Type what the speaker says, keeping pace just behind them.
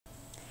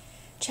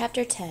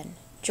Chapter 10.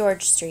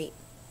 George Street.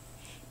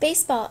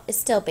 Baseball is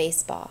still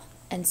baseball,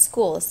 and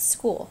school is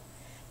school,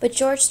 but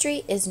George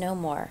Street is no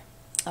more.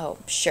 Oh,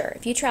 sure,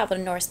 if you travel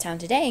to Norristown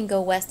today and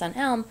go west on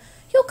Elm,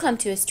 you'll come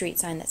to a street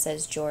sign that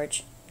says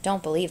George.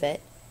 Don't believe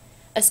it.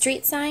 A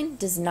street sign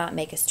does not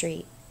make a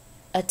street.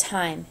 A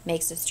time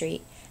makes a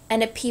street,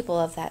 and a people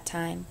of that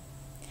time.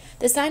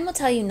 The sign will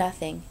tell you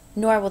nothing,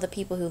 nor will the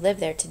people who live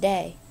there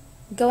today.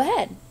 Go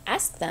ahead,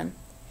 ask them.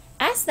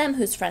 Ask them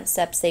whose front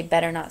steps they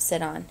better not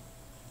sit on.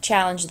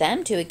 Challenge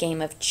them to a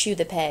game of chew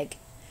the peg.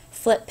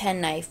 Flip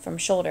penknife from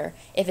shoulder.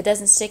 If it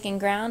doesn't stick in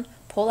ground,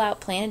 pull out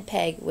planted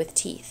peg with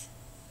teeth.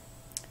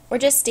 Or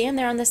just stand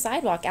there on the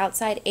sidewalk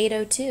outside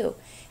 802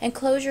 and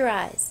close your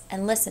eyes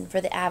and listen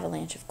for the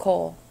avalanche of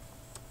coal.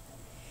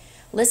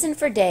 Listen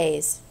for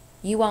days.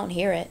 You won't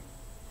hear it.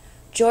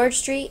 George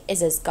Street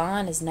is as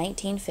gone as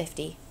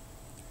 1950.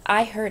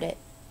 I heard it.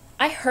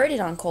 I heard it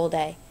on coal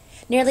day.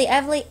 Nearly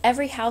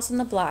every house on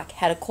the block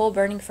had a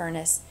coal-burning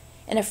furnace.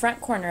 In a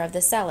front corner of the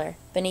cellar,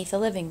 beneath the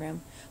living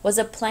room, was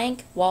a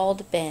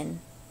plank-walled bin.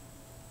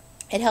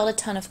 It held a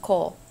ton of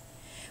coal.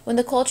 When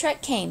the coal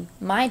truck came,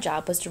 my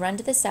job was to run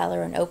to the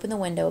cellar and open the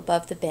window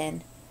above the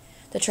bin.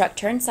 The truck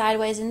turned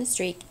sideways in the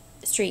street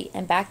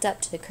and backed up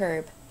to the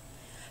curb.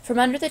 From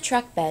under the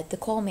truck bed, the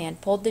coal man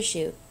pulled the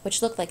chute,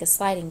 which looked like a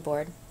sliding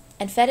board,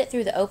 and fed it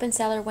through the open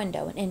cellar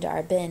window and into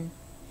our bin.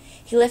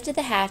 He lifted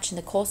the hatch and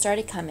the coal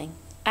started coming,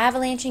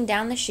 avalanching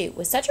down the chute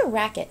with such a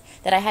racket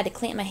that I had to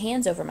clamp my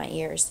hands over my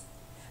ears.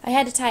 I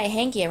had to tie a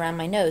hanky around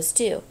my nose,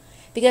 too,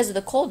 because of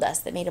the coal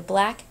dust that made a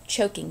black,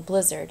 choking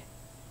blizzard.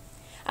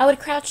 I would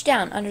crouch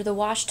down under the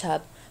wash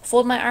tub,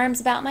 fold my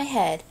arms about my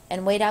head,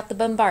 and wait out the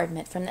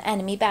bombardment from the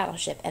enemy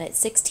battleship and its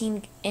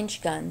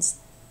 16-inch guns.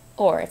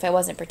 Or, if I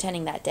wasn't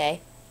pretending that day,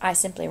 I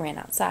simply ran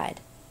outside.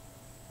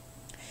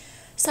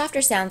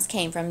 Softer sounds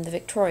came from the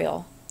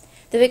Victorial.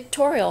 The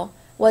Victorial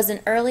was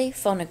an early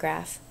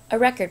phonograph, a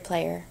record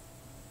player.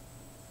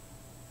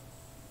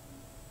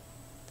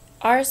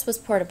 Ours was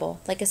portable,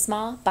 like a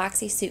small,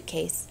 boxy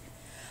suitcase.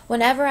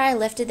 Whenever I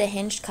lifted the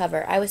hinged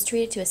cover, I was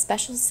treated to a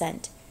special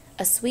scent,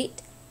 a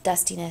sweet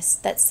dustiness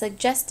that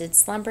suggested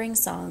slumbering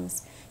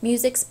songs,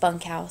 music's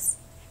bunkhouse.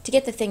 To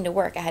get the thing to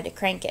work, I had to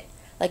crank it,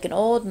 like an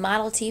old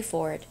Model T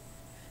Ford.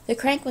 The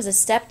crank was a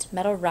stepped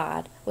metal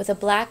rod with a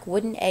black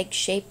wooden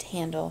egg-shaped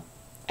handle.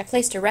 I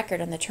placed a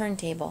record on the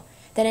turntable,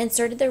 then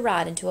inserted the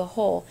rod into a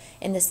hole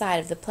in the side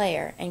of the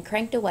player and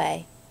cranked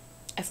away.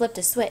 I flipped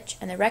a switch,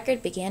 and the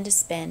record began to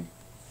spin.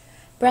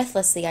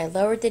 Breathlessly, I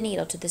lowered the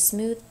needle to the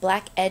smooth,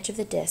 black edge of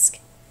the disc.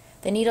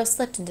 The needle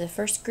slipped into the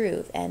first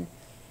groove, and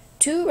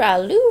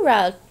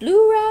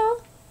 "Too-ra-loo-ra-loo-ra,"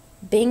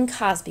 Bing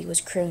Crosby was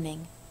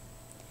crooning.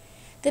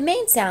 The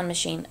main sound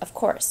machine, of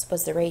course,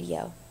 was the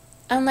radio.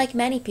 Unlike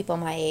many people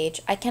my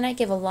age, I cannot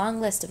give a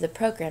long list of the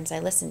programs I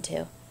listened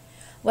to.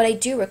 What I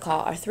do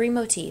recall are three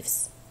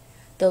motifs: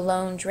 the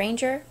Lone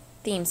Ranger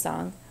theme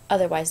song,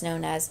 otherwise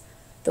known as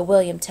the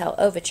William Tell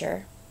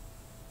Overture,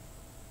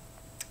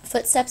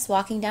 footsteps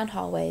walking down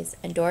hallways,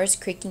 and doors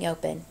creaking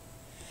open.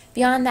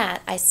 Beyond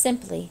that, I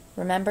simply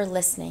remember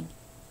listening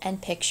and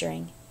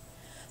picturing.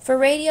 For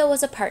radio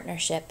was a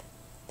partnership.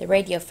 The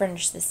radio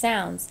furnished the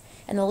sounds,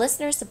 and the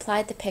listeners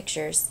supplied the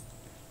pictures.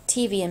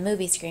 TV and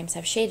movie screens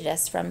have shaded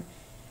us from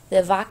the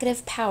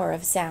evocative power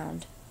of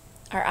sound.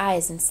 Our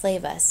eyes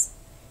enslave us.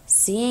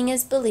 Seeing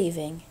is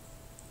believing.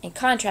 In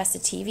contrast to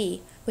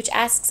TV, which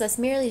asks us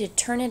merely to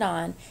turn it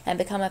on and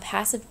become a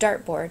passive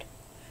dartboard,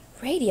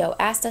 radio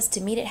asked us to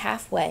meet it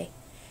halfway,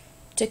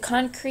 to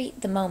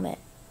concrete the moment.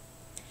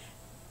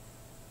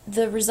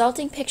 The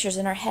resulting pictures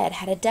in our head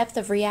had a depth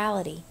of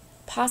reality,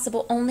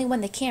 possible only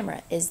when the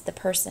camera is the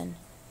person.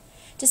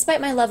 Despite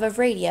my love of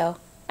radio,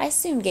 I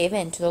soon gave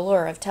in to the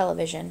lure of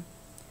television.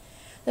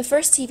 The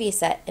first TV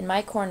set in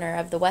my corner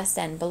of the West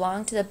End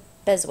belonged to the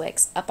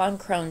Beswicks up on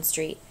Crone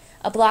Street,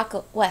 a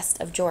block west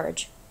of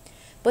George.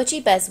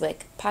 Butchie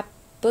Beswick's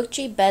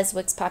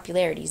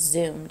popularity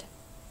zoomed.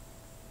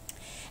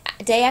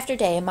 Day after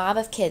day, a mob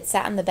of kids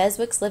sat on the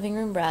Beswicks' living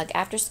room rug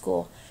after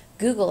school,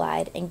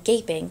 goggle-eyed and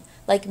gaping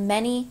like so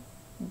many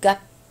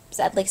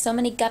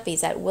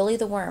guppies at Willie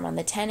the Worm on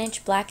the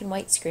 10-inch black and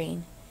white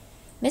screen.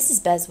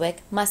 Mrs.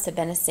 Beswick must have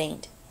been a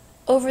saint.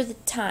 Over the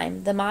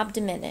time, the mob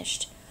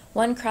diminished,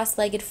 one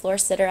cross-legged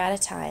floor-sitter at a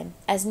time,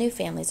 as new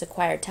families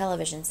acquired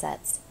television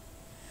sets.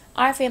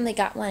 Our family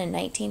got one in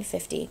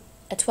 1950,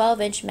 a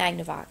 12-inch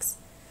Magnavox,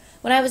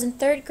 when I was in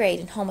 3rd grade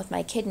and home with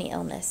my kidney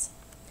illness.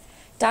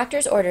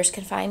 Doctor's orders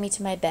confined me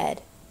to my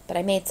bed, but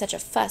I made such a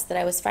fuss that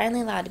I was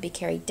finally allowed to be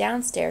carried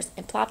downstairs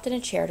and plopped in a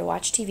chair to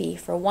watch TV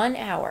for 1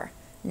 hour,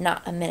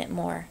 not a minute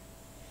more.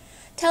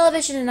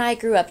 Television and I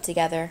grew up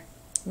together.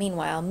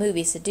 Meanwhile,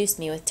 movies seduced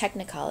me with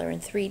Technicolor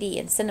and 3D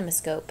and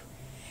CinemaScope.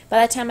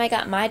 By the time I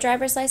got my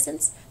driver's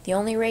license, the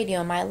only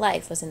radio in my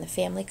life was in the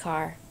family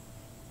car.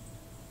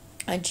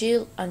 On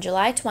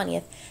July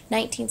 20th,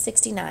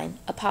 1969,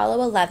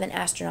 Apollo 11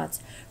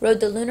 astronauts rode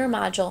the lunar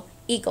module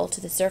Eagle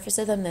to the surface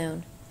of the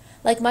moon.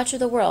 Like much of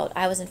the world,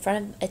 I was in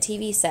front of a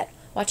TV set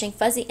watching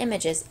fuzzy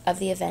images of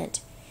the event.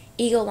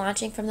 Eagle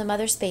launching from the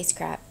mother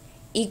spacecraft,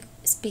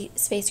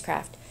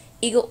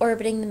 Eagle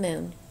orbiting the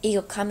moon,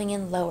 eagle coming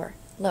in lower,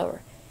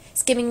 lower,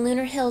 skimming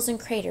lunar hills and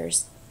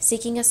craters,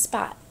 seeking a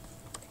spot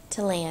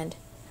to land.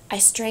 I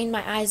strained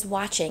my eyes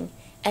watching,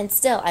 and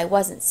still I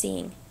wasn't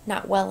seeing,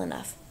 not well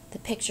enough, the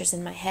pictures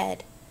in my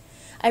head.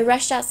 I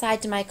rushed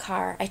outside to my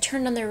car, I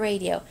turned on the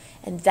radio,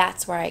 and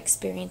that's where I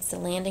experienced the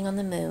landing on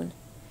the moon.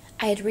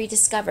 I had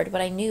rediscovered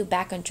what I knew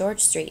back on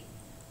George Street.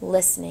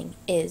 Listening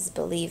is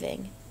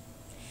believing.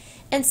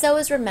 And so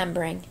is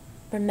remembering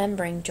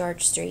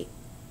George Street.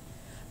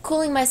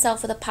 Cooling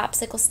myself with a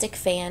popsicle stick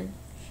fan,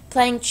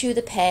 playing Chew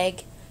the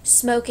Peg,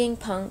 smoking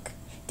punk,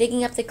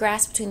 digging up the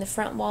grass between the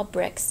front wall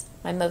bricks,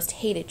 my most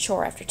hated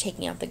chore after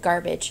taking out the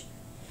garbage.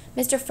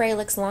 Mr.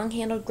 Freilich's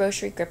long-handled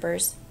grocery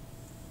grippers,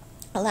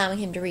 allowing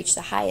him to reach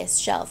the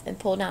highest shelf and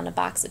pull down a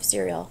box of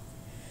cereal.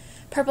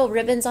 Purple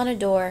ribbons on a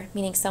door,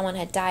 meaning someone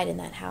had died in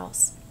that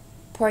house.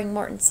 Pouring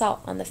Morton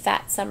salt on the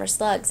fat summer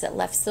slugs that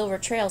left silver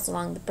trails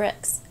along the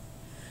bricks.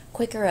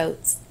 Quaker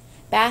Oats,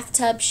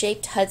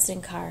 bathtub-shaped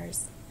Hudson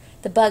cars.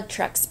 The bug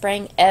truck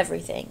spraying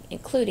everything,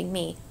 including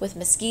me, with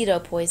mosquito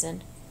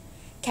poison.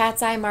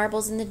 Cat's eye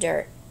marbles in the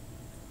dirt.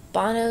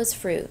 Bono's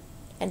fruit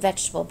and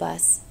vegetable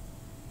bus.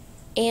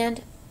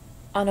 And,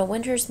 on a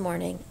winter's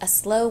morning, a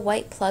slow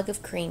white plug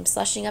of cream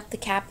slushing up the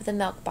cap of the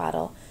milk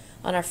bottle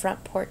on our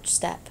front porch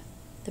step.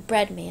 The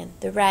bread man,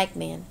 the rag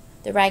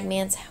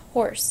man's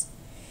horse,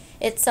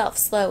 itself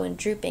slow and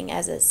drooping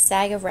as a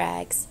sack of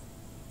rags,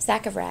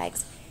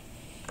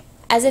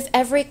 as if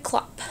every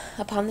clop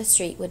upon the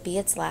street would be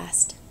its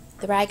last.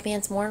 The rag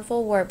man's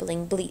mournful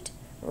warbling bleat,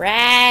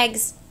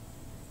 "Rags!"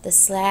 The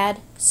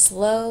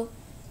slow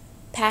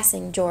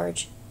passing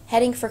George,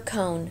 heading for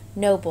Cone,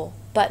 Noble,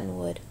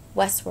 Buttonwood,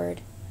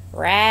 westward.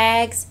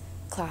 Rags!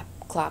 Clop,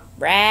 clop,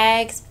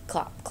 rags!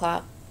 Clop,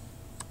 clop.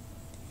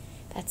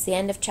 That's the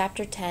end of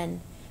chapter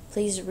 10.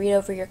 Please read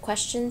over your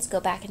questions, go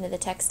back into the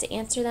text to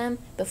answer them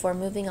before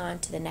moving on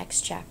to the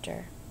next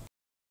chapter.